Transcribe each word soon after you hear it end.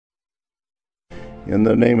In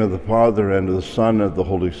the name of the Father, and of the Son, and of the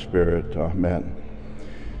Holy Spirit. Amen.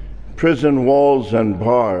 Prison walls and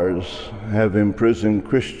bars have imprisoned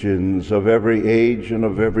Christians of every age and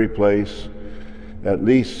of every place, at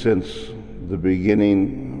least since the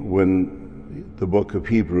beginning when the book of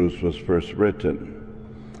Hebrews was first written.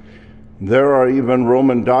 There are even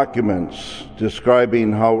Roman documents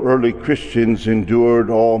describing how early Christians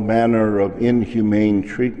endured all manner of inhumane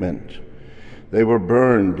treatment. They were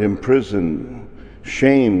burned, imprisoned,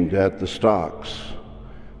 shamed at the stocks,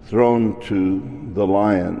 thrown to the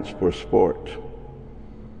lions for sport.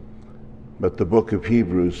 But the book of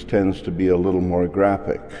Hebrews tends to be a little more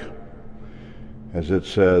graphic, as it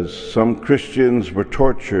says, some Christians were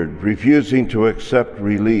tortured, refusing to accept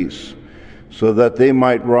release, so that they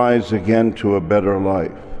might rise again to a better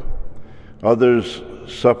life. Others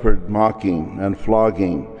suffered mocking and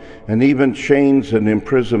flogging, and even chains and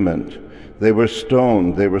imprisonment. They were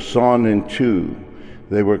stoned, they were sawn in two,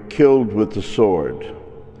 they were killed with the sword.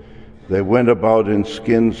 They went about in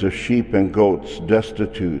skins of sheep and goats,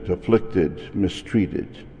 destitute, afflicted,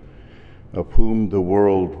 mistreated, of whom the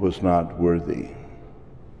world was not worthy.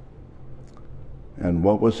 And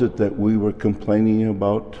what was it that we were complaining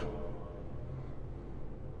about?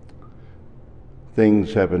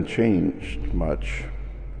 Things haven't changed much.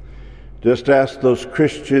 Just ask those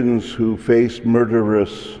Christians who faced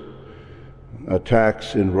murderous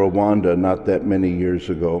attacks in Rwanda not that many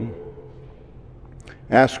years ago.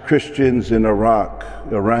 Ask Christians in Iraq,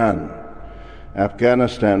 Iran,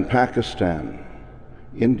 Afghanistan, Pakistan,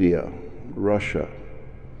 India, Russia,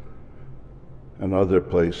 and other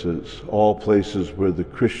places, all places where the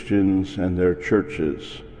Christians and their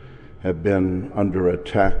churches have been under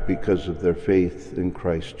attack because of their faith in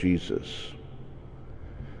Christ Jesus.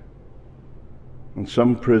 And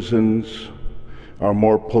some prisons are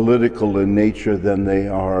more political in nature than they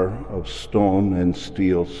are of stone and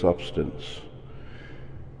steel substance.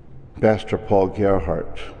 Pastor Paul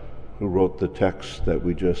Gerhardt, who wrote the text that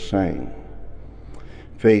we just sang,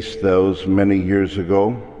 faced those many years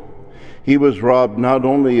ago. He was robbed not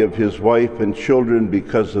only of his wife and children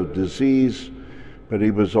because of disease, but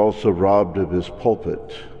he was also robbed of his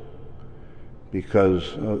pulpit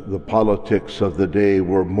because the politics of the day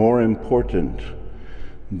were more important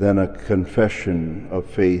than a confession of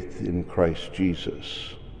faith in Christ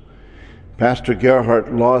Jesus. Pastor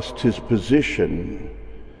Gerhardt lost his position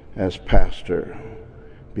as pastor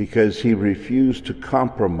because he refused to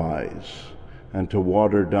compromise and to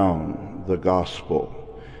water down the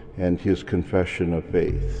gospel and his confession of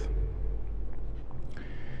faith.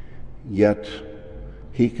 Yet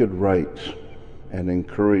he could write and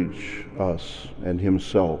encourage us and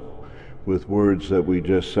himself with words that we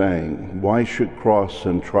just sang. Why should cross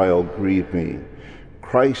and trial grieve me?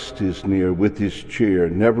 Christ is near with his cheer,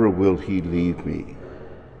 never will he leave me.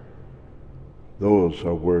 Those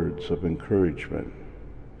are words of encouragement.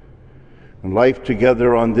 And life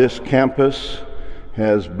together on this campus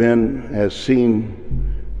has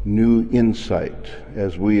seen new insight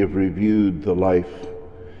as we have reviewed the life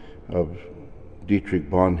of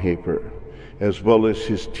Dietrich Bonhoeffer, as well as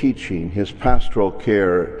his teaching, his pastoral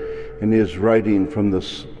care, and his writing from the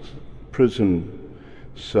prison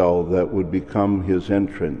cell that would become his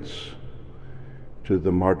entrance to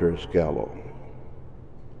the martyr's gallows.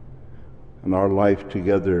 And our life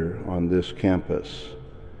together on this campus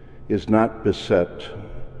is not beset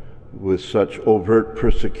with such overt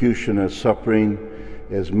persecution and suffering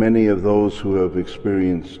as many of those who have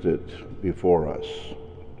experienced it before us.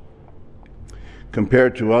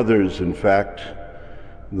 Compared to others, in fact,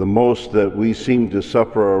 the most that we seem to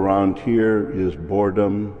suffer around here is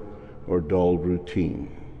boredom or dull routine.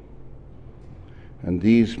 And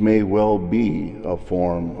these may well be a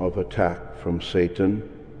form of attack from Satan.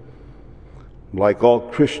 Like all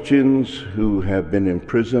Christians who have been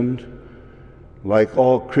imprisoned, like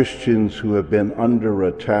all Christians who have been under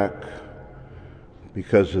attack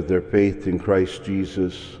because of their faith in Christ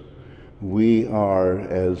Jesus, we are,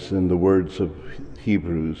 as in the words of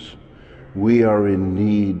Hebrews, we are in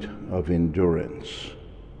need of endurance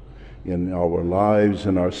in our lives,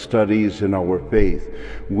 in our studies, in our faith.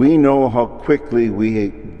 We know how quickly we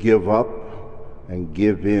give up and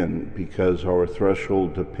give in because our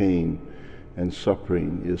threshold to pain and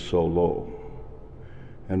suffering is so low.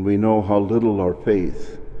 And we know how little our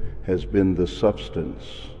faith has been the substance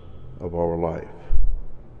of our life.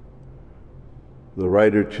 The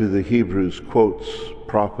writer to the Hebrews quotes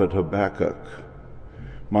Prophet Habakkuk,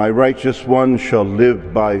 "My righteous one shall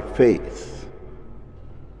live by faith."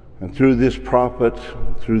 And through this prophet,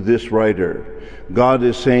 through this writer, God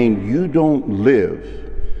is saying, you don't live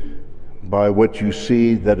by what you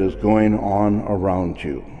see that is going on around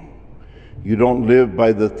you. You don't live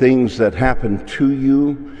by the things that happen to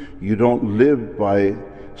you. You don't live by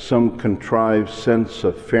some contrived sense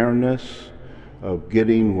of fairness, of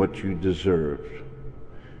getting what you deserve.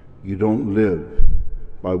 You don't live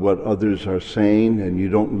by what others are saying, and you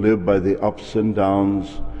don't live by the ups and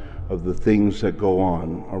downs of the things that go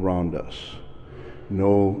on around us.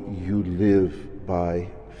 No, you live by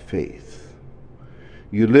faith.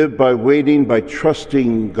 You live by waiting, by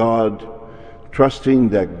trusting God, trusting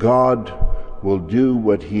that God will do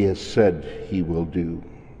what he has said he will do.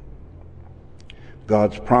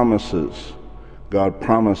 God promises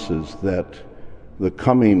that the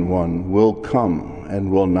coming one will come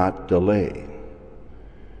and will not delay.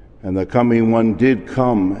 And the coming one did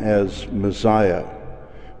come as Messiah,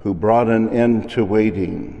 who brought an end to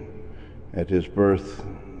waiting at his birth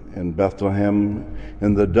in Bethlehem,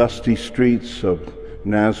 in the dusty streets of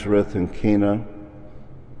Nazareth and Cana,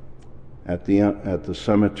 at the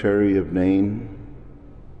cemetery of Nain,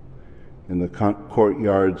 in the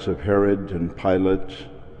courtyards of Herod and Pilate,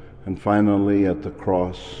 and finally at the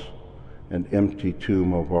cross and empty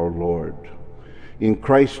tomb of our Lord. In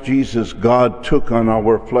Christ Jesus, God took on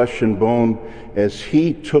our flesh and bone as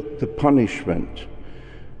he took the punishment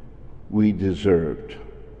we deserved,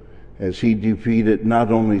 as he defeated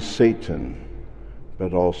not only Satan,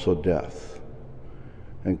 but also death.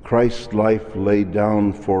 And Christ's life laid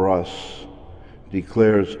down for us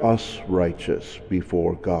declares us righteous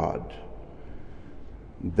before God.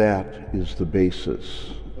 That is the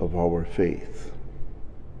basis of our faith.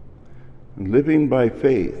 And living by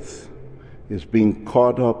faith is being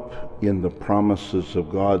caught up in the promises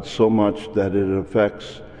of God so much that it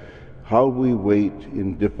affects how we wait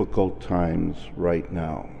in difficult times right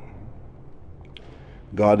now.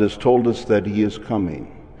 God has told us that he is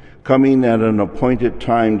coming at an appointed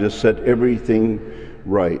time to set everything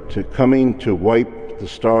right, coming to wipe the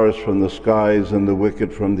stars from the skies and the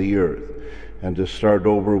wicked from the earth, and to start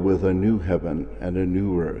over with a new heaven and a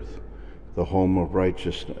new earth, the home of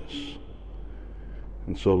righteousness.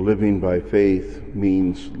 And so living by faith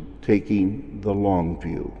means taking the long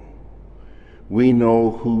view. We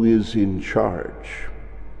know who is in charge.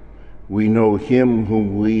 We know him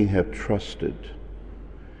whom we have trusted.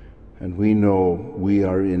 And we know we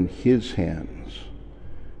are in his hands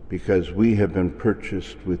because we have been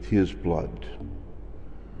purchased with his blood.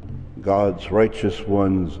 God's righteous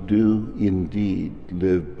ones do indeed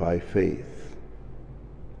live by faith.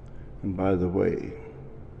 And by the way,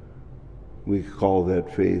 we call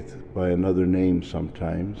that faith by another name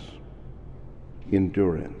sometimes,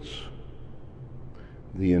 endurance.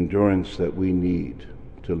 The endurance that we need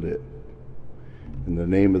to live. In the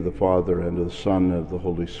name of the Father, and of the Son, and of the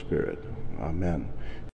Holy Spirit. Amen.